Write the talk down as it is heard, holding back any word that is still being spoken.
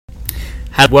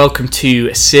Welcome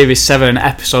to Series 7,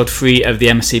 Episode 3 of the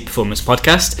MSC Performance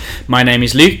Podcast. My name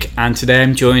is Luke, and today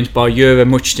I'm joined by Jura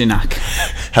Muchdinak.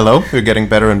 Hello, you're getting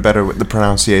better and better with the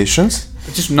pronunciations.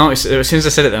 I just noticed, as soon as I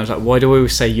said it then, I was like, why do we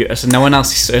always say Jura? So no one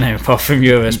else's surname apart from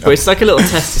Jura's. But it's like a little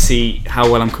test to see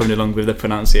how well I'm coming along with the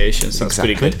pronunciation, so that's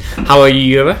pretty good. How are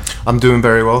you, Jura? I'm doing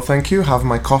very well, thank you. Have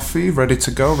my coffee, ready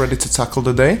to go, ready to tackle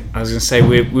the day. I was going to say,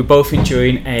 we're both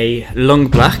enjoying a Long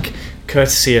Black,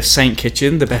 courtesy of Saint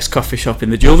Kitchen, the best coffee shop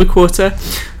in the Jewellery Quarter,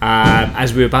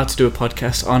 as we're about to do a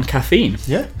podcast on caffeine.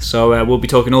 Yeah. So we'll be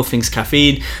talking all things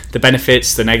caffeine, the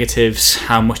benefits, the negatives,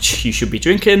 how much you should be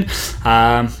drinking.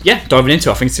 Diving into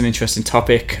it, I think it's an interesting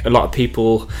topic. A lot of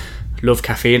people love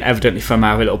caffeine, evidently from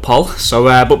our little poll. So,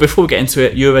 but before we get into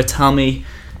it, Jura, tell me,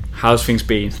 how's things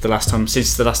been since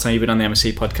the last time you've been on the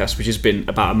MSC podcast, which has been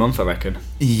about a month, I reckon?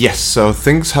 Yes, so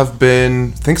things have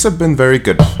been very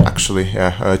good, actually.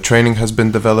 Yeah, training has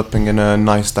been developing in a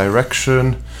nice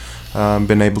direction.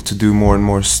 Been able to do more and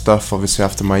more stuff, obviously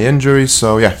after my injury.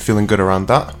 So yeah, feeling good around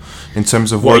that. In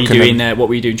terms of what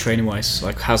were you doing training wise?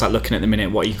 Like, how's that looking at the minute?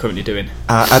 What are you currently doing?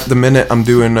 At the minute, I'm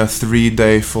doing a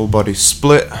 3-day full body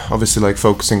split. Obviously, like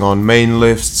focusing on main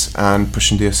lifts and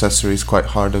pushing the accessories quite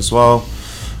hard as well.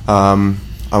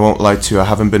 I won't lie to you, I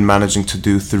haven't been managing to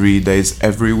do 3 days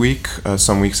every week.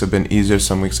 Some weeks have been easier,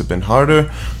 some weeks have been harder,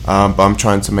 but I'm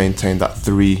trying to maintain that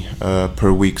 3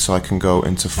 per week so I can go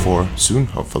into 4 soon,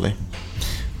 hopefully.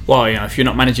 Well, if you're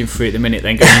not managing 3 at the minute,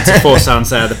 then going into 4 sounds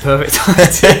the perfect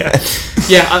idea.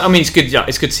 Yeah, I mean, it's good. Yeah,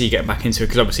 it's good to see you getting back into it,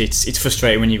 because obviously it's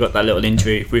frustrating when you've got that little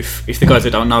injury. If the guys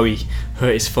that don't know, he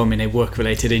hurt his thumb in a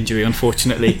work-related injury,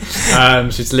 unfortunately. So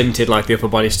it's limited, like the upper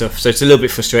body stuff. So it's a little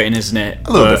bit frustrating, isn't it?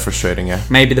 A little bit frustrating, yeah.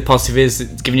 Maybe the positive is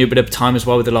it's giving you a bit of time as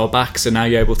well with the lower back. So now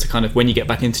you're able to kind of, when you get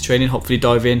back into training, hopefully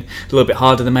dive in a little bit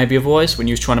harder than maybe otherwise when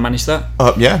you was trying to manage that.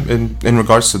 Yeah, in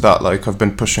regards to that, like I've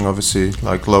been pushing obviously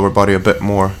like lower body a bit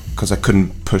more, because I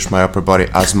couldn't push my upper body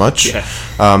as much.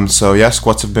 Yeah. So yeah,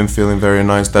 squats have been feeling very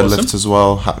nice. Deadlifts as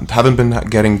well. Haven't been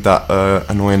getting that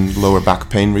annoying lower back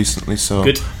pain recently, so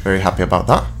good. Very happy about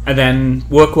that. And then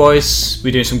work-wise,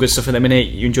 we're doing some good stuff at the minute.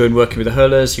 You enjoying working with the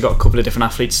hurlers? You got a couple of different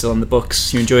athletes still on the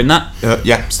books. You enjoying that?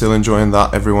 Yeah, still enjoying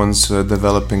that. Everyone's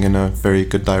developing in a very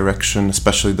good direction,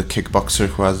 especially the kickboxer,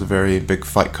 who has a very big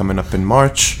fight coming up in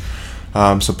March.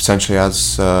 So potentially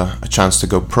has a chance to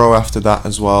go pro after that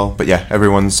as well. But yeah,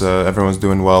 everyone's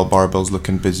doing well. Barbell's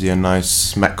looking busy and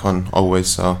nice. Metcon always.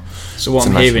 So what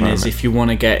I'm hearing is, if you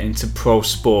want to get into pro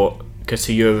sport, go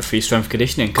to Jura for your strength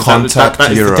conditioning. Contact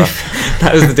Jura.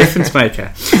 That is the difference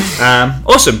maker.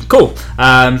 Awesome, cool.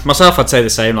 Myself, I'd say the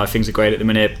same. Like, things are great at the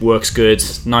minute. Work's good.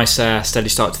 Nice, steady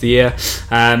start to the year.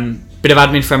 Bit of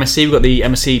admin for MSC. We've got the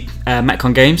MSC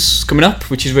Metcon Games coming up,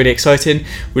 which is really exciting.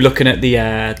 We're looking at the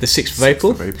 6th of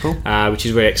April, which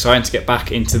is really exciting to get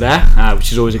back into there,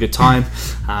 which is always a good time.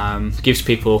 Gives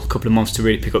people a couple of months to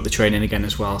really pick up the training again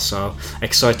as well. So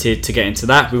excited to get into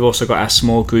that. We've also got our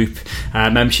small group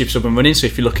memberships up and running. So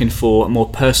if you're looking for a more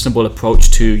personable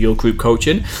approach to your group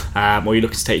coaching, or you're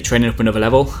looking to take your training up another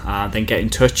level, then get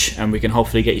in touch and we can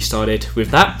hopefully get you started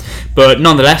with that. But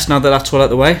nonetheless, now that that's all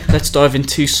out the way, let's dive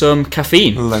into some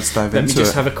caffeine. Let's dive into it. Let me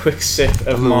just have a quick sip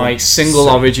of my single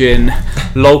origin,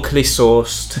 locally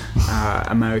sourced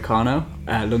Americano,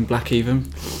 Long Black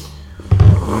even.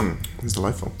 It's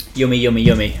delightful. Yummy, yummy,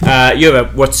 yummy.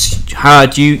 Jura, how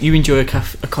do you enjoy a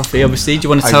coffee? Obviously, do you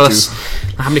want to tell us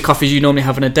how many coffees you normally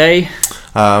have in a day?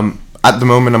 At the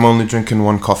moment, I'm only drinking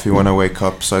 1 coffee when I wake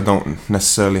up, so I don't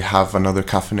necessarily have another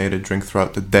caffeinated drink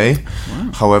throughout the day.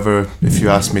 Wow. However, if you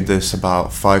asked me this about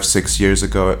 5-6 years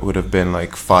ago, it would have been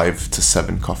like 5 to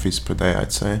 7 coffees per day,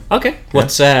 I'd say. Okay.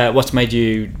 Yeah. What's made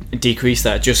you decrease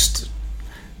that?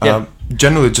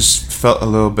 Generally, just felt a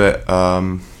little bit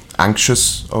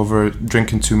anxious over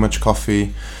drinking too much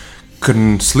coffee.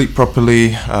 Couldn't sleep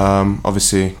properly,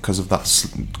 obviously because of that.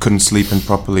 Couldn't sleep in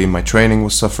properly. My training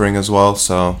was suffering as well,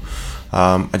 so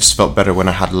I just felt better when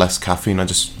I had less caffeine. I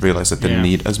just realised I didn't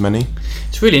need as many.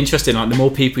 It's really interesting. Like, the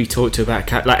more people you talk to about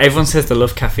like, everyone says they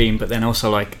love caffeine, but then also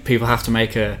like people have to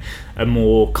make a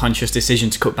more conscious decision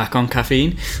to cut back on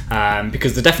caffeine,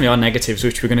 because there definitely are negatives,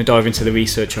 which we're going to dive into the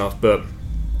research of, but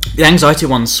the anxiety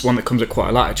one's one that comes up quite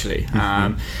a lot, actually.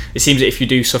 It seems that if you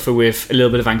do suffer with a little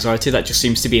bit of anxiety, that just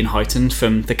seems to be heightened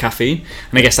from the caffeine.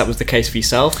 And I guess that was the case for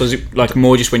yourself. Was it like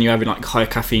more just when you're having like higher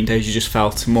caffeine days, you just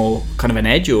felt more kind of an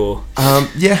edge, or?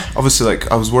 Yeah, obviously, like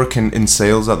I was working in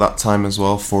sales at that time as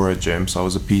well for a gym, so I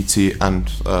was a PT and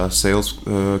sales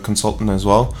consultant as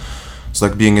well. It's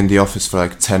like being in the office for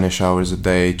like 10-ish hours a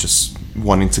day, just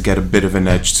wanting to get a bit of an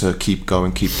edge to keep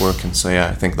going, keep working. So yeah,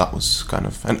 I think that was kind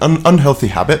of an unhealthy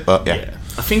habit, but yeah.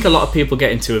 I I think a lot of people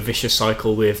get into a vicious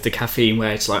cycle with the caffeine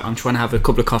where it's like, I'm trying to have a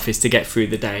couple of coffees to get through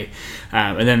the day,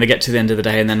 and then they get to the end of the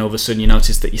day and then all of a sudden you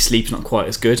notice that your sleep's not quite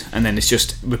as good, and then it's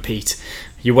just repeat.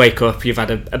 You wake up, you've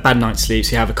had a bad night's sleep,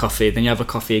 so you have a coffee, then you have a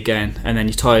coffee again, and then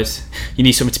you're tired, you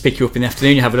need something to pick you up in the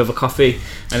afternoon, you have another coffee,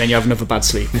 and then you have another bad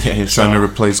sleep. Yeah, you're trying to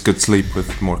replace good sleep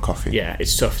with more coffee. Yeah,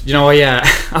 it's tough. You know,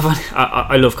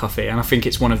 I love coffee, and I think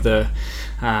it's one of the,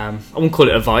 I won't call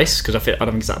it a vice, because I don't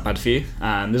think it's that bad for you.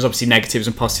 There's obviously negatives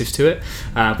and positives to it,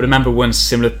 but I remember one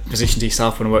similar position to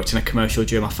yourself when I worked in a commercial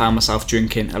gym. I found myself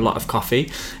drinking a lot of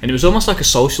coffee, and it was almost like a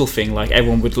social thing, like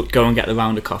everyone would go and get the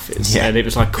round of coffees, and it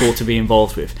was like cool to be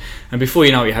involved with. And before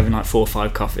you know it, you're having like 4 or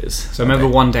 5 coffees. So I remember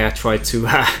one day I tried to go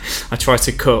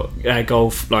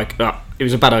like that. It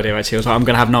was a bad idea actually. I was like, I'm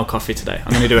going to have no coffee today.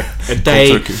 I'm going to do a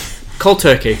day cold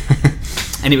turkey.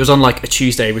 And it was on like a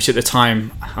Tuesday, which at the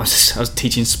time I was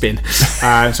teaching spin. So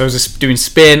I was just doing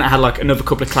spin. I had like another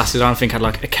couple of classes. I think I had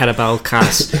like a kettlebell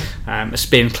class, a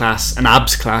spin class, an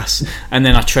abs class, and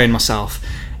then I trained myself.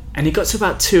 And it got to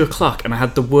about 2 o'clock, and I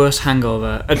had the worst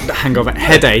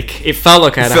headache. It felt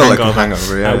like I had a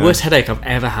hangover. Worst headache I've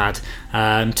ever had.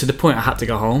 To the point I had to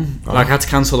go home. Like I had to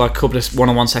cancel like a couple of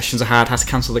one-on-one sessions I had to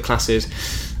cancel the classes.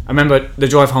 I remember the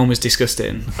drive home was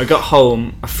disgusting. I got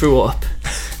home, I threw up.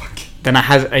 Then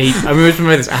I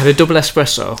remember this, I had a double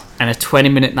espresso and a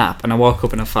 20-minute nap, and I woke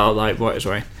up and I felt like, what is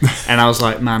right? And I was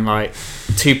like, man, like,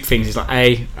 2 things. It's like,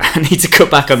 A, I need to cut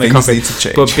back on the coffee. Need to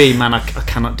change. But B, man, I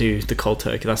cannot do the cold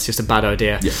turkey. That's just a bad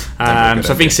idea. Yeah,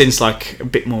 so I think since like a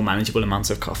bit more manageable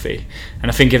amounts of coffee, and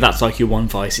I think if that's like your one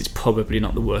vice, it's probably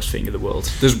not the worst thing in the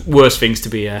world. There's worse things to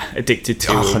be addicted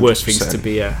to, or worse things to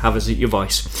be have as your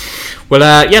vice. Well,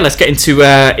 let's get into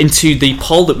the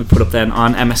poll that we put up then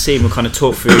on MSC, and we'll kind of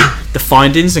talk through the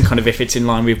findings and kind of if it's in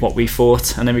line with what we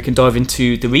thought, and then we can dive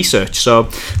into the research. So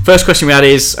first question we had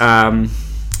is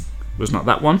was not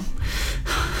that one.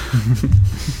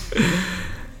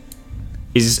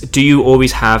 Is, do you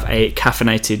always have a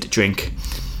caffeinated drink?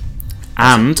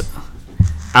 And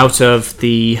out of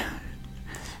the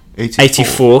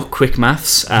 84 quick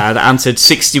maths that answered,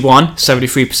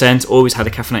 73% always had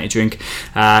a caffeinated drink,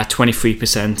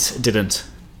 23% didn't,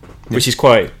 which is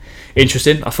quite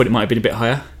interesting. I thought it might have been a bit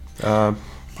higher.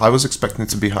 I was expecting it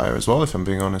to be higher as well, if I'm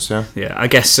being honest. Yeah, I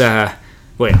guess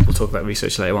we'll talk about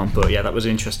research later on, but yeah, that was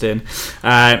interesting.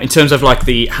 In terms of like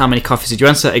the how many coffees did you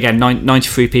answer, again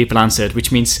 93 people answered,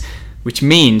 which means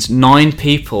 9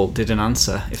 people didn't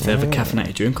answer if they have a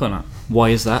caffeinated drink or not. Why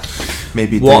is that?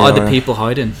 Maybe what are the people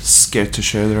hiding? Scared to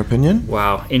share their opinion.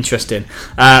 Wow, interesting.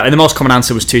 And the most common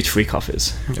answer was 2 to 3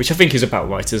 coffees, which I think is about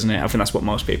right, isn't it? I think that's what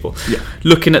most people. Yeah.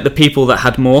 Looking at the people that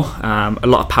had more, a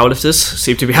lot of powerlifters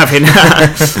seem to be having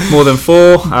more than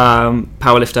 4.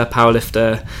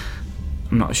 Powerlifter.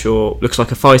 I'm not sure. Looks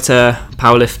like a fighter.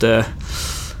 Powerlifter.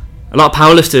 A lot of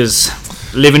powerlifters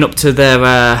living up to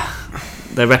their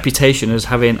reputation as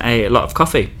having a lot of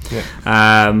coffee.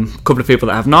 A couple of people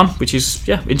that have none, which is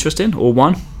interesting, or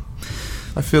 1.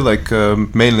 I feel like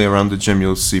mainly around the gym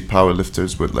you'll see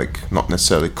powerlifters with like not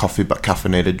necessarily coffee but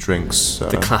caffeinated drinks.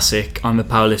 The classic, I'm a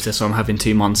powerlifter so I'm having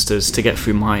 2 monsters to get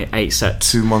through my 8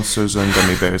 sets. 2 monsters and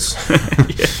gummy bears.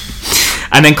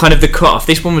 And then kind of the cut-off.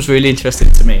 This one was really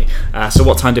interesting to me. So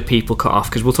what time do people cut off?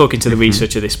 Because we'll talk into the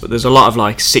research of this, but there's a lot of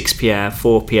like 6 p.m,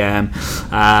 4 p.m.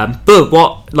 But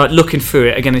what, like looking through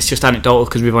it, again, it's just anecdotal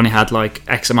because we've only had like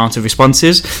X amount of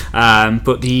responses.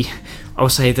 But I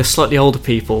would say the slightly older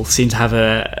people seem to have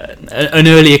an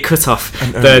earlier cut-off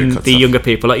than the younger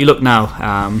people. Like you look now,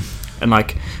 and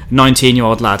like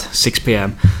 19-year-old lad, 6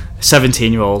 p.m,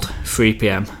 17-year-old, 3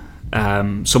 p.m,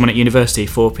 someone at university,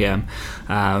 4 p.m,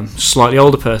 slightly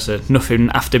older person, nothing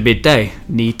after midday,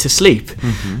 need to sleep.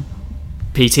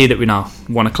 PT that we know,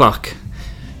 1 o'clock.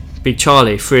 Big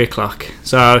Charlie, 3 o'clock.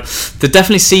 So there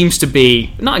definitely seems to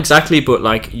be, not exactly, but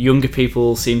like younger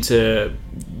people seem to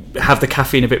have the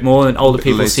caffeine a bit more, and older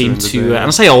people seem to, and I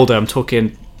say older, I'm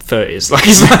talking 30s, like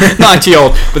it's not actually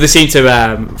old, but they seem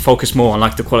to focus more on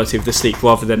like the quality of the sleep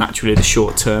rather than actually the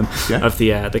short term of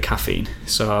the caffeine.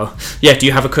 So do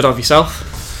you have a cut-off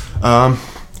yourself?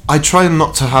 I try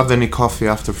not to have any coffee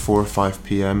after 4 or 5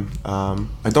 p.m.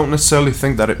 I don't necessarily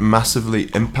think that it massively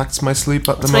impacts my sleep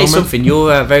at the moment. I'll tell you something,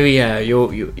 you're very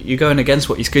you're going against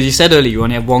what you, because you said earlier you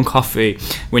only have 1 coffee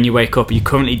when you wake up. You're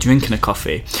currently drinking a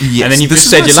coffee, and then you just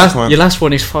said your last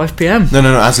one is 5 p.m.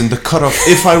 No, as in the cutoff.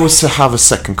 If I was to have a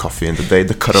second coffee in the day,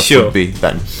 the cutoff would be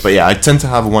then. But I tend to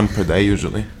have 1 per day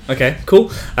usually. Okay,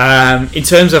 cool. In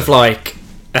terms of like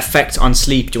effect on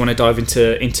sleep, do you want to dive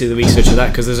into the research of that?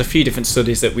 Because there's a few different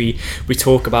studies that we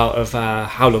talk about of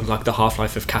how long like the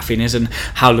half-life of caffeine is and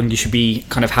how long you should be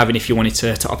kind of having if you wanted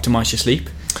to optimize your sleep.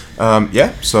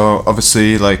 So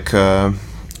obviously like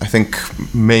I think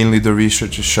mainly the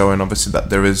research is showing obviously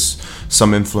that there is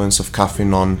some influence of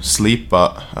caffeine on sleep,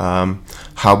 but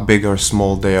how big or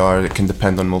small they are, it can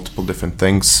depend on multiple different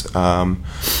things.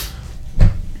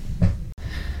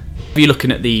 If you're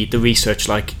looking at the research,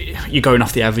 like you're going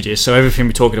off the averages, so everything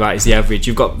we're talking about is the average.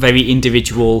 You've got very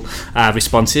individual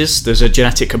responses. There's a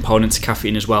genetic component to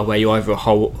caffeine as well, where you're either a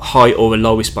high or a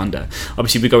low responder.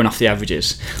 Obviously, we're going off the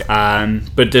averages.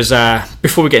 But there's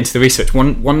before we get into the research,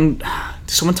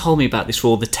 someone told me about this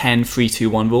rule, the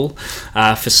 10-3-2-1 rule,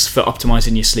 for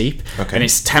optimizing your sleep. Okay. And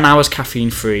it's 10 hours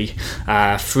caffeine free,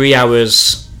 3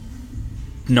 hours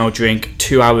no drink,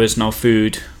 2 hours no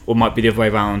food, or might be the other way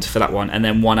around for that one, and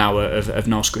then 1 hour of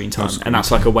no screen time. And that's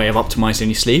like a way of optimizing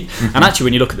your sleep. Mm-hmm. And actually,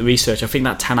 when you look at the research, I think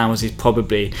that 10 hours is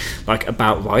probably like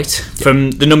about right. Yeah.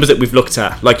 From the numbers that we've looked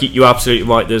at, like you're absolutely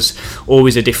right, there's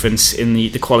always a difference in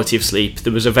the quality of sleep.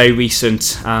 There was a very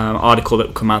recent article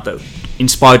that come out that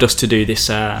inspired us to do this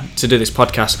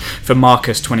podcast from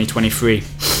Marcus 2023.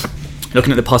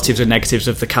 Looking at the positives and negatives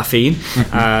of the caffeine,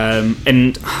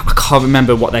 and I can't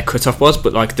remember what their cutoff was,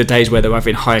 but like the days where they were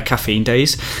having higher caffeine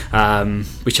days,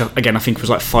 which again I think was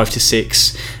like 5 to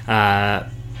 6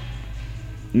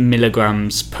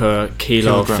 milligrams per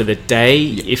kilogram for the day,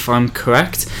 if I'm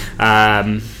correct.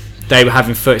 They were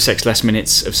having 36 less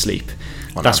minutes of sleep.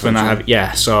 That's when they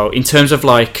have, so in terms of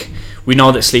like, we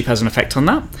know that sleep has an effect on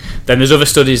that. Then there's other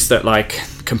studies that like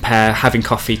compare having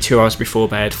coffee 2 hours before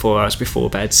bed, 4 hours before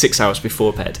bed, 6 hours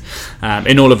before bed.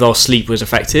 In all of those, sleep was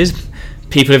affected.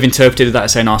 People have interpreted that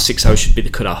as saying 6 hours should be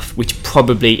the cutoff, which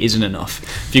probably isn't enough.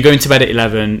 If you're going to bed at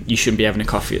 11, you shouldn't be having a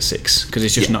coffee at 6 because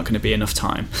it's just not going to be enough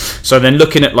time. So then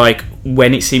looking at like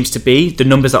when it seems to be, the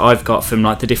numbers that I've got from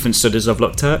like the different studies I've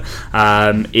looked at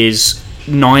is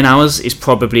 9 hours is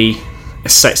probably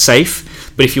safe.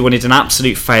 But if you wanted an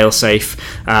absolute fail-safe,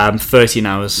 13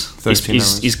 hours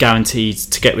is guaranteed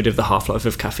to get rid of the half-life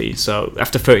of caffeine. So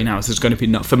after 13 hours, there's going to be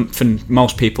no, for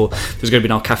most people, there's going to be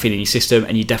no caffeine in your system,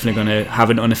 and you're definitely going to have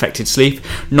an unaffected sleep.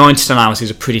 9 to 10 hours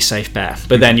is a pretty safe bet.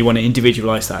 But then you want to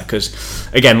individualise that because,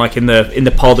 again, like in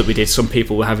the poll that we did, some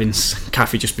people were having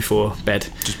coffee just before bed,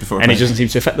 and it doesn't seem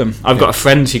to affect them. I've got a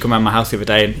friend who came around my house the other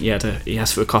day, and he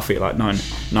asked for a coffee at like 9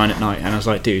 at night, and I was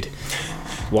like, dude.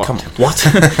 What? Do you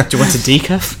want a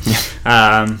decaf?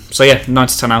 Yeah. 9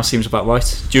 to 10 hours seems about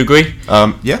right. Do you agree?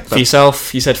 Yeah. For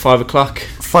yourself, you said 5 o'clock.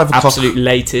 5 o'clock. Absolute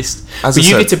latest. But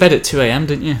you get to bed at 2 a.m,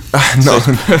 didn't you? No,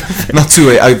 not 2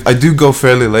 a.m. I do go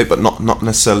fairly late, but not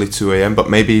necessarily 2 a.m. But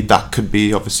maybe that could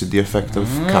be obviously the effect of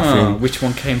caffeine. Which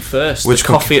one came first? The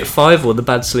coffee at 5 or the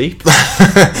bad sleep?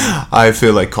 I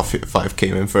feel like coffee at 5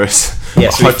 came in first. Yeah,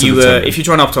 so if you're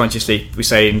trying to optimise your sleep, we're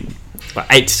saying like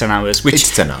 8 to 10 hours, which 8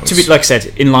 to 10 hours. To be, like I said,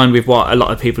 in line with what a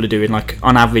lot of people are doing. Like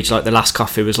on average, like the last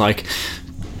coffee was like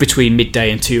between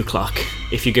midday and 2 o'clock.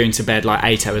 If you're going to bed like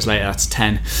 8 hours later, that's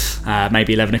 10,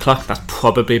 maybe 11 o'clock. That's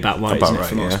probably about right, isn't it,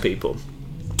 for most people?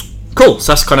 Cool.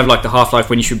 So that's kind of like the half-life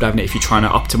when you should be having it if you're trying to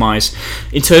optimise.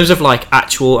 In terms of like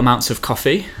actual amounts of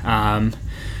coffee,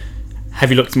 have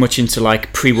you looked much into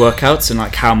like pre-workouts and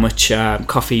like how much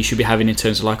coffee you should be having in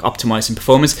terms of like optimizing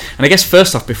performance? And I guess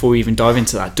first off, before we even dive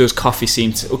into that, does caffeine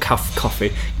seem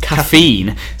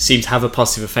to have a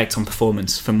positive effect on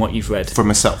performance from what you've read? For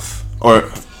myself, or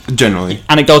generally?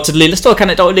 Anecdotally, let's talk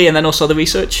anecdotally and then also the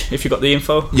research, if you've got the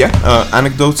info. Yeah,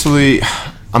 anecdotally,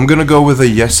 I'm going to go with a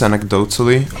yes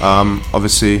anecdotally.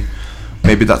 Obviously,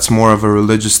 maybe that's more of a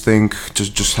religious thing,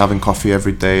 just having coffee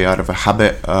every day out of a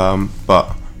habit,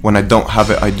 but when I don't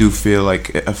have it, I do feel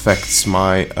like it affects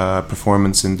my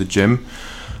performance in the gym.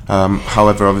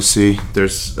 However, obviously,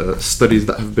 there's studies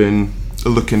that have been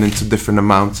looking into different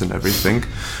amounts and everything.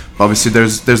 Obviously,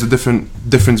 there's a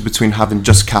difference between having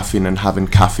just caffeine and having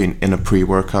caffeine in a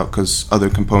pre-workout, because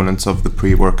other components of the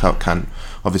pre-workout can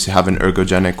obviously have an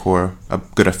ergogenic or a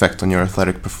good effect on your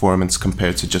athletic performance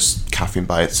compared to just caffeine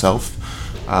by itself.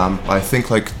 I think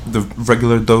like the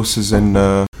regular doses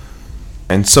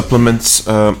and supplements,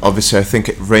 obviously I think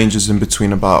it ranges in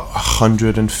between about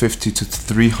 150 to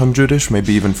 300-ish,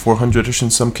 maybe even 400-ish in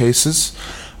some cases,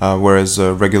 whereas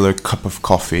a regular cup of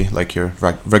coffee, like your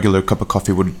regular cup of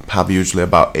coffee would have usually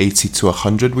about 80 to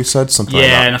 100, we said, something like that.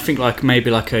 Yeah, and I think like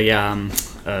maybe like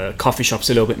a coffee shop's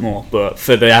a little bit more, but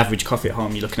for the average coffee at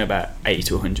home, you're looking at about 80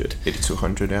 to 100. 80 to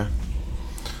 100, yeah.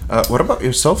 What about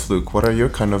yourself, Luke? What are your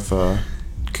kind of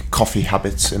coffee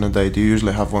habits in a day? Do you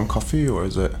usually have one coffee, or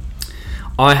is it...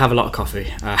 I have a lot of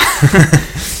coffee,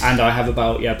 and I have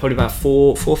probably about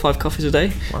four or five coffees a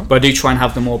day. Wow. But I do try and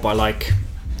have them all by like,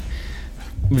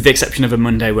 with the exception of a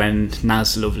Monday when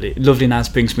lovely Naz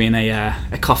brings me in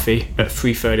a coffee at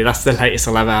 3:30. That's the latest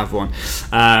I'll ever have one.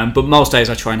 But most days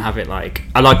I try and have it like,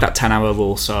 I like that 10-hour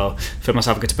rule. So for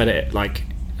myself, I go to bed at like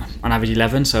on average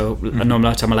 11. So I normally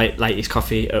like to have my latest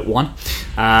coffee at 1.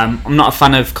 I'm not a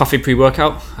fan of coffee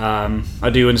pre-workout. I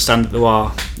do understand that there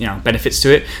are benefits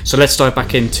to it. So let's dive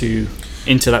back into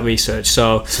that research.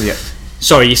 So yeah.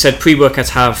 Sorry, you said pre-workouts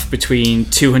have between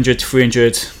 200 to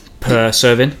 300 per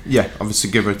serving. Yeah,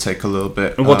 obviously give or take a little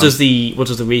bit. And what does the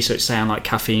research say on like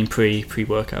caffeine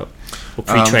pre-workout or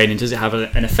pre-training? Does it have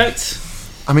an effect?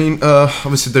 I mean,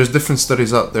 obviously there's different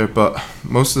studies out there, but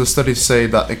most of the studies say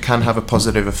that it can have a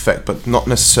positive effect, but not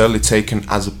necessarily taken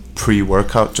as a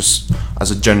pre-workout, just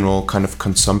as a general kind of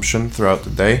consumption throughout the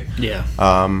day. Yeah.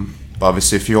 But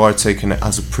obviously if you are taking it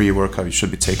as a pre-workout, you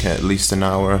should be taking it at least an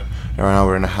hour or an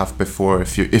hour and a half before,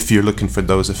 if you're looking for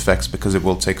those effects, because it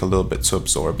will take a little bit to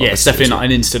absorb. Yeah, it's definitely not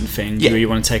an instant thing. Yeah. You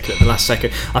want to take it at the last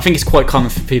second. I think it's quite common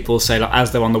for people to say, like,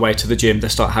 as they're on the way to the gym, they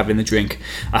start having the drink.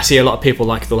 I see a lot of people,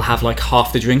 like, they'll have like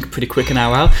half the drink pretty quick an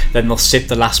hour out, then they'll sip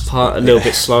the last part a little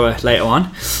bit slower later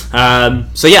on.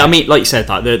 So yeah, I mean, like you said,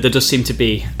 like, there does seem to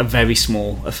be a very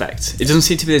small effect. It doesn't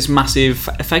seem to be this massive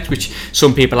effect, which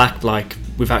some people act like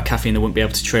without caffeine they wouldn't be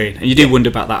able to train. And you do wonder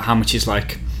about that, how much is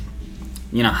like,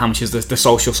 how much is the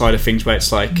social side of things, where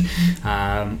it's like,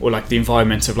 or like the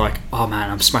environment of like, oh man,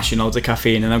 I'm smashing loads of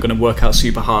caffeine and I'm going to work out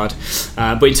super hard.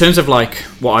 But in terms of like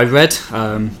what I read,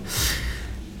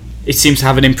 it seems to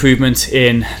have an improvement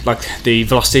in like the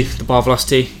velocity, the bar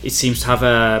velocity. It seems to have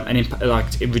an impact,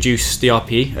 like it reduced the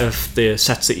RPE of the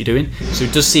sets that you're doing. So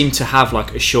it does seem to have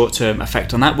like a short-term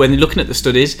effect on that. When you're looking at the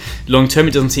studies, long-term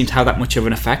it doesn't seem to have that much of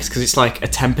an effect, because it's like a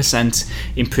 10%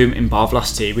 improvement in bar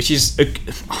velocity, which is,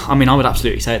 I mean, I would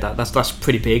absolutely say that's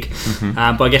pretty big.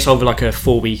 Mm-hmm. But I guess over like a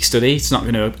 4-week study, it's not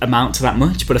going to amount to that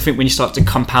much. But I think when you start to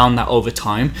compound that over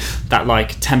time, that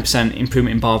like 10%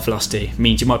 improvement in bar velocity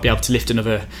means you might be able to lift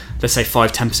another, let's say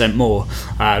 5-10% more.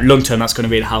 Long term, that's going to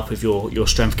really help with your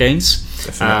strength gains.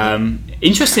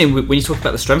 Interesting, when you talk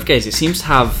about the strength gains, it seems to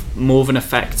have more of an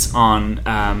effect on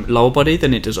lower body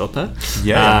than it does upper.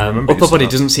 Upper body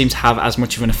doesn't seem to have as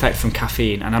much of an effect from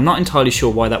caffeine, and I'm not entirely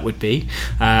sure why that would be,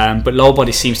 but lower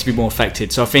body seems to be more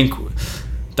affected. So I think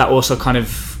that also kind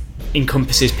of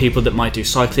encompasses people that might do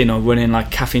cycling or running.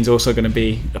 Like, caffeine's also going to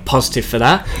be a positive for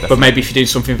that. Definitely. But maybe if you're doing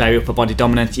something very upper body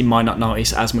dominant, you might not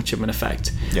notice as much of an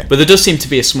effect. But there does seem to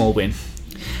be a small win.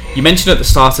 You mentioned at the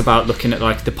start about looking at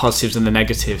like the positives and the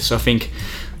negatives. So I think,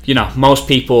 most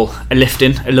people are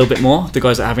lifting a little bit more, the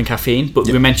guys that are having caffeine, but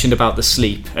we mentioned about the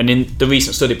sleep. And in the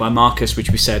recent study by Marcus,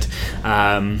 which we said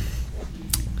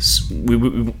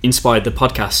we inspired the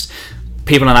podcast,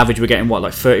 people on average were getting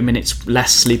 30 minutes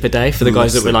less sleep a day for the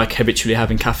guys that were like habitually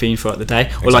having caffeine throughout the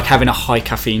day, or like having a high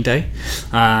caffeine day.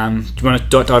 Do you want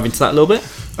to dive into that a little bit?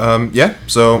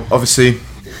 So obviously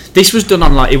this was done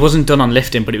on it wasn't done on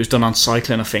lifting, but it was done on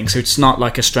cycling, I think. So it's not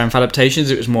like a strength adaptations.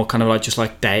 It was more kind of like just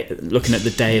like looking at the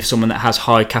day of someone that has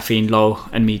high caffeine, low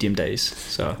and medium days.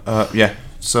 So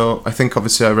so I think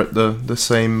obviously I read the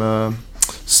same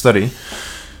study.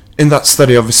 In that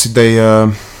study, obviously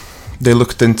they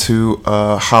looked into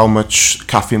how much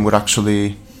caffeine would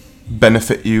actually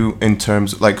benefit you in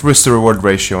terms of like risk to reward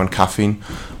ratio on caffeine,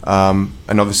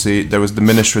 and obviously there was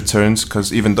diminished returns,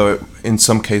 because even though in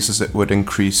some cases it would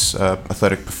increase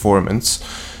athletic performance,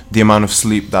 the amount of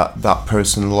sleep that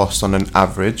person lost on an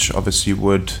average obviously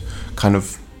would kind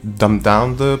of dumb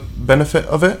down the benefit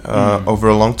of it over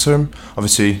a long term.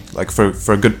 Obviously, like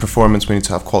for a good performance, we need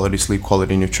to have quality sleep,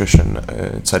 quality nutrition,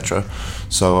 etc.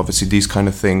 So obviously these kind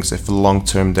of things, if long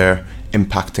term they're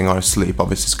impacting our sleep,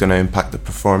 obviously it's going to impact the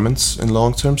performance in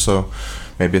long term. So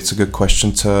maybe it's a good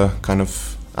question to kind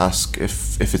of ask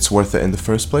if it's worth it in the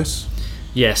first place.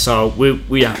 Yeah, so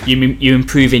you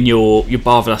improving your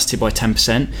bar velocity by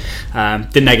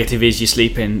 10%. The negative is you're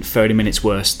sleeping 30 minutes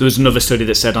worse. There was another study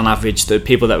that said on average the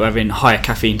people that were having higher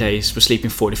caffeine days were sleeping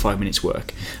 45 minutes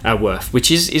worth, which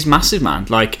is massive, man.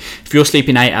 Like, if you're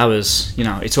sleeping 8 hours,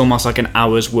 it's almost like an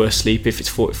hour's worth sleep. If it's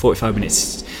 45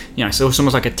 minutes, it's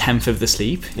almost like a tenth of the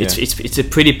sleep. It's a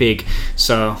pretty big.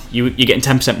 So you're getting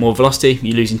 10% more velocity,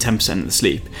 you're losing 10% of the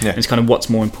sleep. And it's kind of what's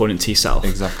more important to yourself.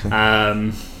 Exactly.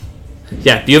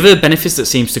 The other benefits that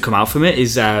seems to come out from it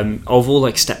is overall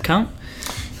like step count.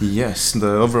 Yes, the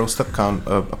overall step count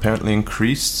apparently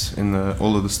increased in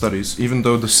all of the studies, even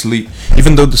though the sleep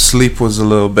was a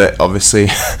little bit obviously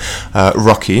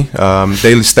rocky.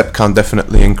 Daily step count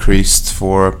definitely increased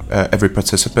for every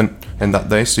participant in that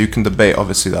day. So you can debate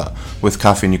obviously that with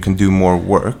caffeine you can do more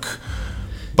work,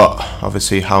 but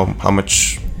obviously how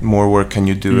much more work can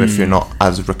you do if you're not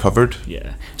as recovered?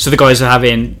 Yeah. So the guys are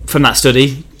having, from that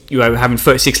study, you were having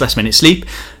 36 less minutes sleep,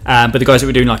 but the guys that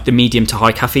were doing like the medium to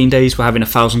high caffeine days were having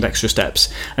 1,000 extra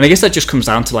steps. And I guess that just comes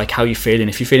down to like how you're feeling.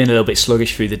 If you're feeling a little bit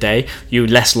sluggish through the day, you're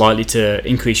less likely to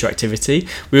increase your activity.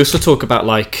 We also talk about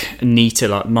like NEATA,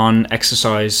 like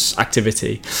non-exercise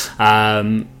activity.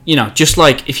 You know, just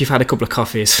like if you've had a couple of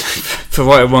coffees, for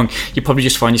right or wrong, you probably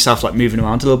just find yourself like moving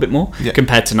around a little bit more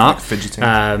compared to not, like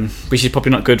fidgeting, which is probably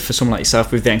not good for someone like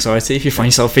yourself with the anxiety if you find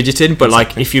yourself fidgeting. But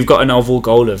like if you've got an overall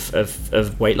goal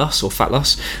of weight loss or fat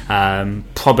loss,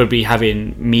 probably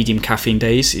having medium caffeine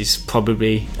days is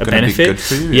probably a benefit. Be good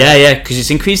for you, yeah, because it's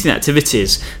increasing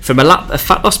activities from a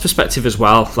fat loss perspective as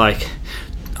well. Like,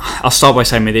 I'll start by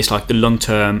saying with this, like the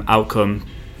long-term outcome,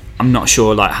 I'm not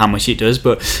sure like how much it does,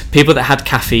 but people that had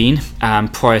caffeine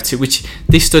prior to, which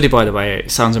this study, by the way,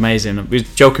 it sounds amazing. We were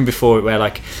joking before where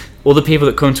like all the people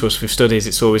that come to us with studies,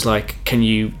 it's always like, can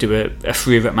you do a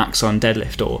 3 rep max on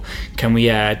deadlift, or can we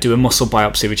do a muscle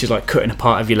biopsy, which is like cutting a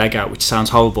part of your leg out, which sounds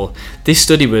horrible. This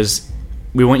study was,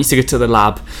 we want you to go to the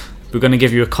lab, we're going to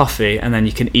give you a coffee, and then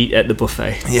you can eat at the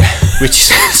buffet. Yeah. Which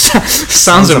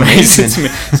sounds amazing to me.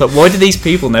 It's like, why do these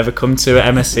people never come to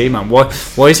MSC, man? Why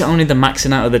is it only the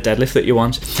maxing out of the deadlift that you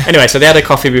want? Anyway, so they had a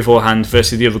coffee beforehand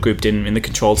versus the other group didn't in the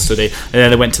controlled study, and then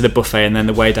they went to the buffet, and then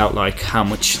they weighed out like how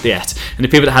much they ate. And the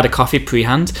people that had a coffee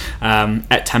pre-hand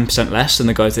ate 10% less than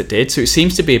the guys that did. So it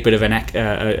seems to be a bit of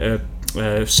a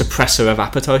suppressor of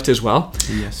appetite as well.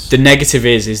 Yes. The negative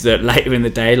is that later in the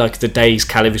day, like the day's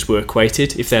calories were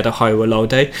equated if they had a high or a low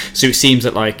day. So it seems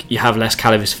that like you have less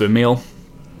calories for a meal,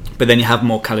 but then you have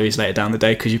more calories later down the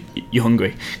day because you're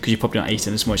hungry, because you're probably not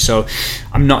eating as much. So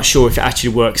I'm not sure if it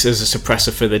actually works as a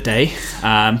suppressor for the day.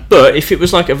 But if it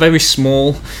was like a very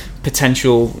small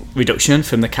potential reduction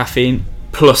from the caffeine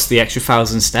plus the extra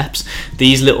 1,000 steps,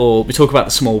 these little, we talk about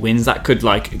the small wins that could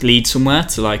like lead somewhere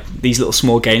to like these little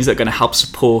small gains that are going to help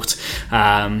support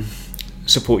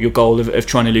your goal of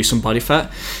trying to lose some body fat,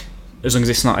 as long as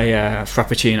it's not a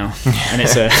frappuccino and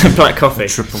it's a black coffee,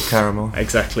 triple caramel.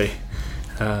 Exactly.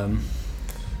 Yeah,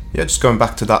 just going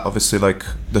back to that, obviously like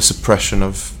the suppression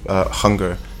of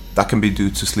hunger, that can be due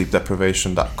to sleep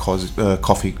deprivation that causes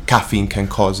caffeine can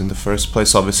cause in the first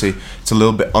place. Obviously, it's a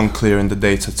little bit unclear in the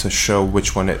data to show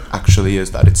which one it actually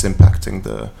is that it's impacting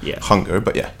the hunger.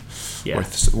 But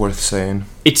worth saying.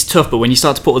 It's tough, but when you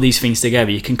start to put all these things together,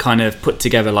 you can kind of put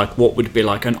together like what would be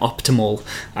like an optimal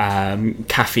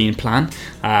caffeine plan,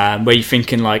 where you're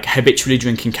thinking like habitually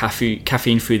drinking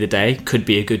caffeine through the day could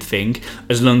be a good thing,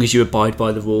 as long as you abide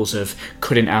by the rules of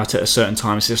cutting out at a certain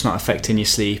time so it's not affecting your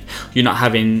sleep, you're not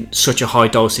having such a high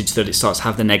dosage that it starts to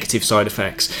have the negative side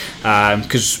effects.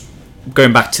 Because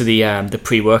going back to the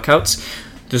pre-workouts,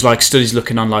 there's like studies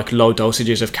looking on like low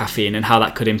dosages of caffeine and how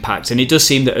that could impact, and it does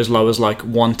seem that as low as like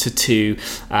 1 to 2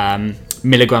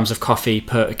 milligrams of caffeine.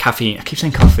 I keep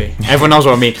saying coffee. Everyone knows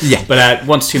what I mean. Yeah. But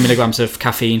 1 to 2 milligrams of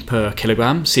caffeine per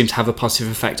kilogram seems to have a positive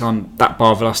effect on that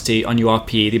bar velocity, on your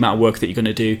RPE, the amount of work that you're going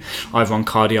to do, either on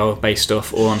cardio-based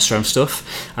stuff or on strength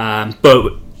stuff.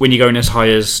 But when you're going as high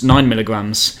as 9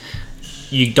 milligrams,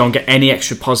 you don't get any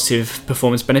extra positive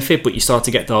performance benefit, but you start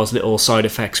to get those little side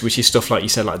effects, which is stuff like you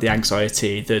said, like the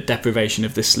anxiety, the deprivation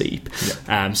of the sleep.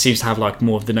 Seems to have like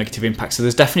more of the negative impact. So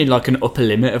there's definitely like an upper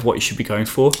limit of what you should be going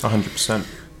for. 100%.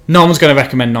 No one's going to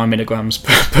recommend 9 milligrams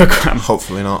per gram.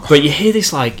 Hopefully not. But you hear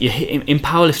this like in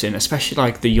powerlifting, especially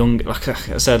like the young, like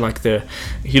I said, like if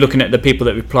you're looking at the people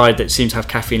that replied that seem to have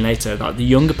caffeine later, like the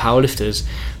younger powerlifters,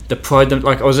 the pride them.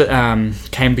 Like I was at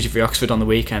Cambridge v Oxford on the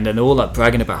weekend, and they're all like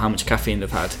bragging about how much caffeine they've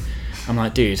had. I'm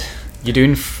like, dude, you're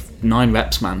doing 9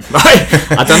 reps, man. Like,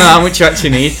 I don't know how much you actually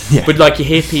need, but like you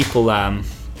hear people,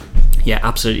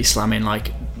 absolutely slamming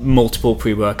like multiple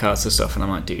pre-workouts and stuff, and I'm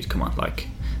like, dude, come on, like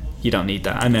you don't need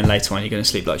that. And then later on, you're going to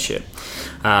sleep like shit.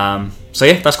 So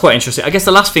yeah, that's quite interesting. I guess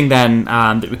the last thing then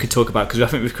that we could talk about, because I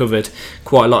think we've covered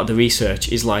quite a lot of the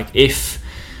research, is like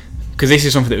because this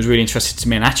is something that was really interesting to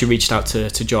me, and I actually reached out to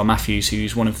Joe Matthews,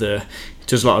 who's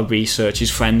does a lot of research. His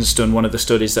friend's done one of the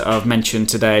studies that I've mentioned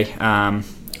today. I'm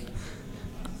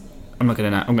not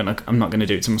gonna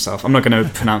do it to myself. I'm not gonna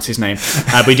pronounce his name.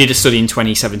 But he did a study in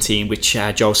 2017, which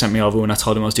Joe sent me over when I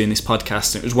told him I was doing this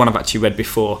podcast. It was one I've actually read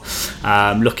before,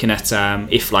 looking at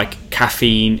if like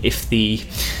caffeine, if the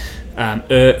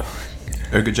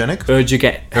ergogenic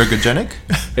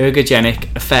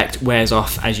effect wears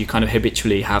off as you kind of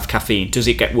habitually have caffeine. Does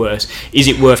it get worse? Is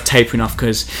it worth tapering off?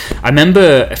 Because I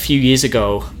remember a few years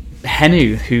ago,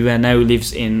 Hennu, who now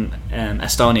lives in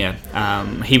Estonia,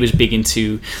 he was big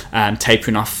into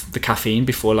tapering off the caffeine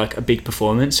before like a big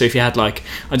performance. So if you had like,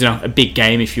 I don't know, a big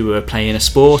game, if you were playing a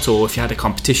sport, or if you had a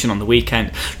competition on the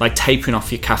weekend, like tapering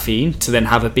off your caffeine to then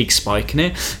have a big spike in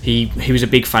it, he was a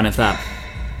big fan of that.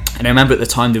 And I remember at the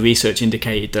time the research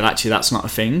indicated that actually that's not a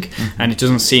thing, and it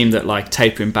doesn't seem that like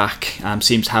tapering back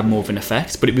seems to have more of an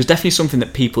effect, but it was definitely something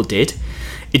that people did.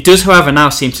 It does, however, now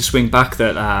seem to swing back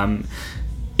that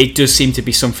it does seem to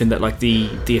be something that like the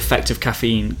effect of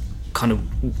caffeine kind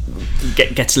of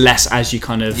gets less as you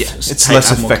kind of it's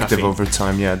less effective over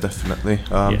time. Yeah, definitely.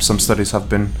 Some studies have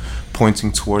been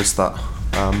pointing towards that.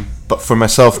 But for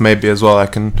myself, maybe as well, I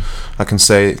can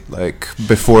say like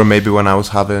before, maybe when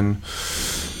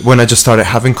I just started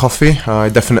having coffee, I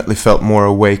definitely felt more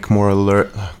awake, more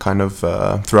alert, kind of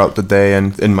throughout the day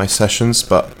and in my sessions.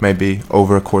 But maybe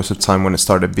over a course of time, when it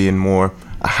started being more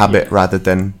a habit rather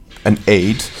than an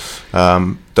aid,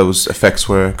 those effects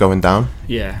were going down.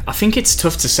 Yeah, I think it's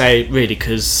tough to say really,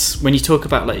 because when you talk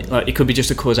about like it could be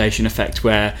just a causation effect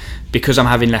where because I'm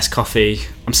having less coffee,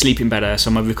 I'm sleeping better,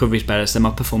 so my recovery is better, so my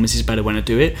performance is better when I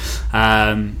do it.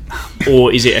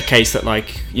 Or is it a case that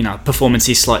like, you know, performance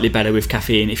is slightly better with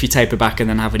caffeine? If you taper back and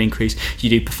then have an increase, you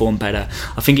do perform better.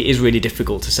 I think it is really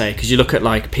difficult to say, because you look at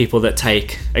like people that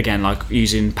take, again, like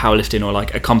using powerlifting or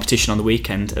like a competition on the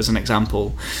weekend as an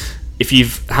example. If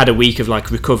you've had a week of like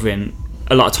recovering,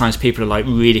 a lot of times people are like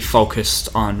really focused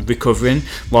on recovering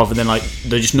rather than like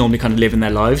they're just normally kind of living their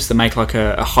lives. They make like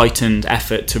a heightened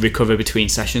effort to recover between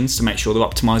sessions to make sure they're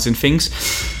optimizing things.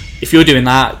 If you're doing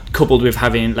that coupled with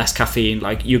having less caffeine,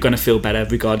 like you're going to feel better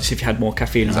regardless if you had more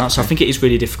caffeine or not. So I think it is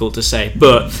really difficult to say,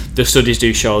 but the studies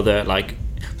do show that like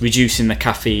reducing the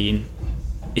caffeine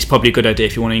is probably a good idea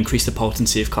if you want to increase the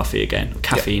potency of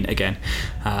caffeine again.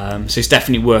 So it's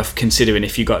definitely worth considering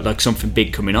if you've got like something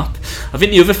big coming up. I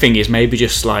think the other thing is maybe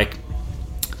just like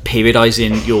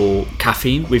periodizing your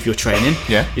caffeine with your training.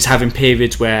 Is having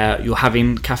periods where you're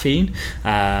having caffeine,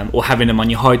 or having them on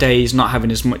your high days, not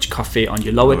having as much coffee on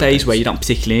your lower days where you don't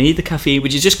particularly need the caffeine,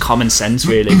 which is just common sense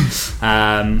really.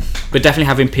 But definitely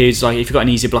having periods like if you've got an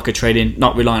easy block of training,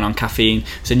 not relying on caffeine,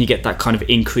 so then you get that kind of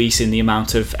increase in the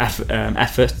amount of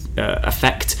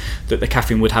effect that the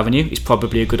caffeine would have on you is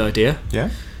probably a good idea.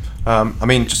 I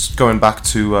mean, just going back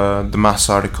to the Mass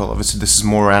article, obviously this is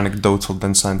more anecdotal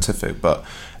than scientific, but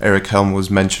Eric Helm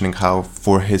was mentioning how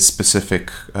for his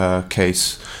specific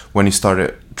case, when he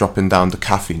started dropping down the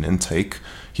caffeine intake,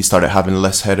 he started having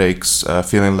less headaches,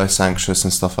 feeling less anxious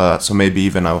and stuff like that. So maybe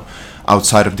even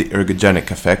outside of the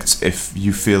ergogenic effects, if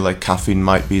you feel like caffeine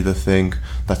might be the thing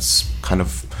that's kind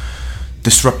of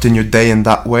disrupting your day in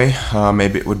that way,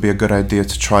 maybe it would be a good idea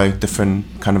to try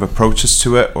different kind of approaches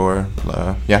to it, or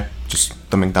just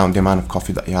dumbing down the amount of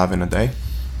coffee that you have in a day.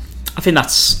 I think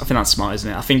that's smart, isn't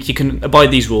it? I think you can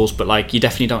abide these rules, but like you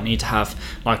definitely don't need to have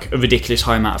like a ridiculous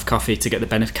high amount of caffeine to get the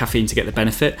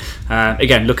benefit.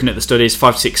 Again, looking at the studies,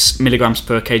 5 to 6 milligrams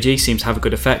per kg seems to have a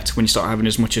good effect when you start having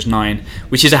as much as 9,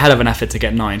 which is a hell of an effort to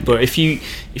get 9. But if you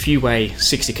weigh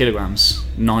 60 kilograms,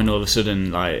 9 all of a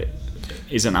sudden like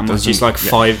isn't that much. It's like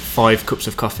five cups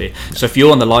of coffee. So if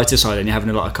you're on the lighter side and you're having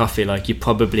a lot of coffee, like you're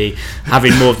probably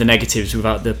having more of the negatives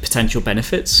without the potential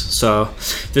benefits. So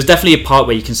there's definitely a part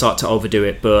where you can start to overdo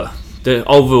it, but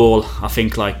overall I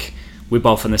think like we're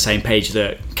both on the same page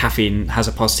that caffeine has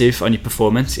a positive on your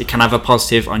performance. It can have a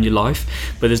positive on your life,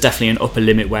 but there's definitely an upper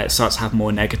limit where it starts to have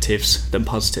more negatives than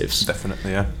positives.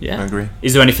 Definitely, yeah. I agree.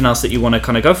 Is there anything else that you want to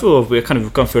kind of go through? Or we're kind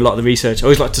of gone through a lot of the research. I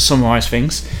always like to summarise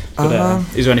things. But,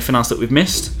 is there anything else that we've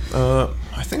missed? I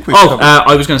think we.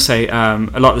 I was going to say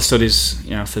a lot of the studies,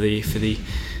 you know, for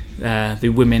the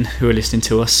women who are listening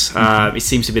to us, it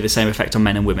seems to be the same effect on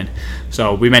men and women.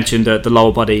 So we mentioned that the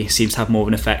lower body seems to have more of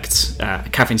an effect.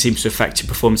 Caffeine seems to affect your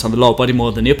performance on the lower body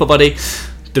more than the upper body.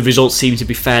 The results seem to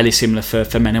be fairly similar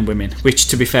for men and women, which,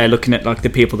 to be fair, looking at like the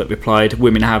people that replied,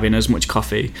 women having as much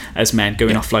coffee as men,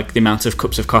 going off like the amount of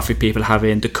cups of coffee people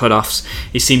having, the cut-offs,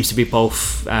 it seems to be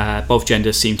both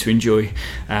genders seem to enjoy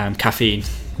caffeine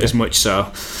as much.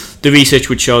 So the research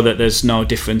would show that there's no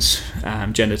difference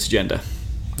gender to gender.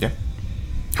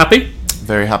 Happy?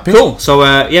 Very happy. Cool. So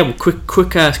we'll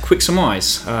quick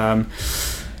summarise.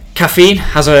 Caffeine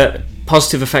has a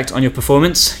positive effect on your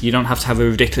performance. You don't have to have a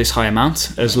ridiculous high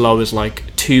amount. As low as like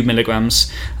 2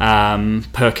 milligrams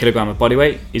per kilogram of body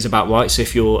weight is about right. So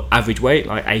if your average weight,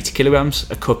 like 80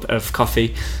 kilograms, a cup of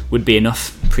coffee would be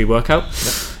enough pre-workout.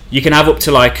 You can have up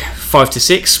to like 5 to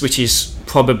 6, which is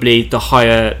probably the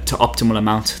higher to optimal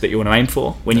amount that you want to aim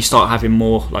for. When you start having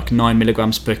more like 9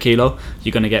 milligrams per kilo,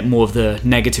 you're going to get more of the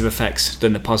negative effects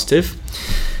than the positive.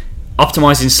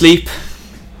 Optimizing sleep,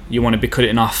 you want to be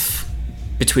cutting off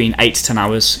between 8 to 10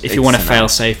 hours. If you want to fail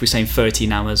safe, we're saying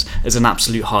 13 hours as an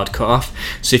absolute hard cut off.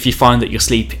 So if you find that your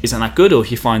sleep isn't that good, or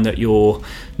if you find that you're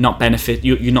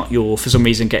for some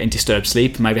reason getting disturbed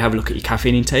sleep, maybe have a look at your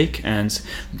caffeine intake and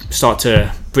start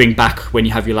to bring back when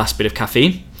you have your last bit of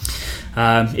caffeine.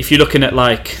 If you're looking at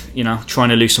trying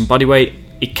to lose some body weight,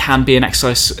 it can be an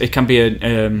exercise, it can be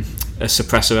a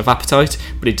suppressor of appetite,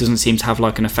 but it doesn't seem to have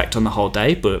like an effect on the whole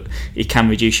day, but it can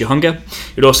reduce your hunger.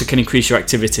 It also can increase your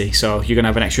activity, so you're going to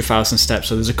have an extra 1,000 steps.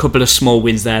 So there's a couple of small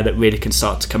wins there that really can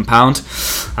start to compound.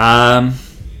 And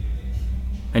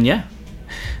yeah,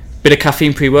 bit of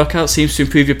caffeine pre-workout seems to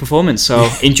improve your performance. So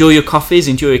enjoy your coffees,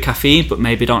 enjoy your caffeine, but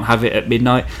maybe don't have it at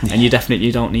midnight. And you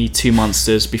definitely don't need 2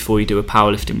 monsters before you do a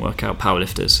powerlifting workout,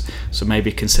 powerlifters. So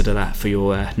maybe consider that for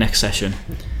your next session.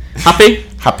 Happy?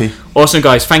 Happy. Awesome,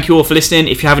 guys. Thank you all for listening.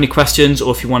 If you have any questions,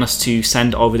 or if you want us to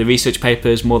send over the research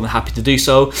papers, more than happy to do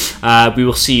so. We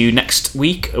will see you next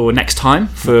week or next time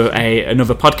for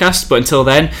another podcast. But until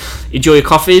then, enjoy your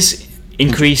coffees,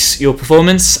 increase your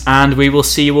performance, and we will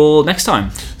see you all next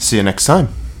time. See you next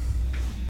time.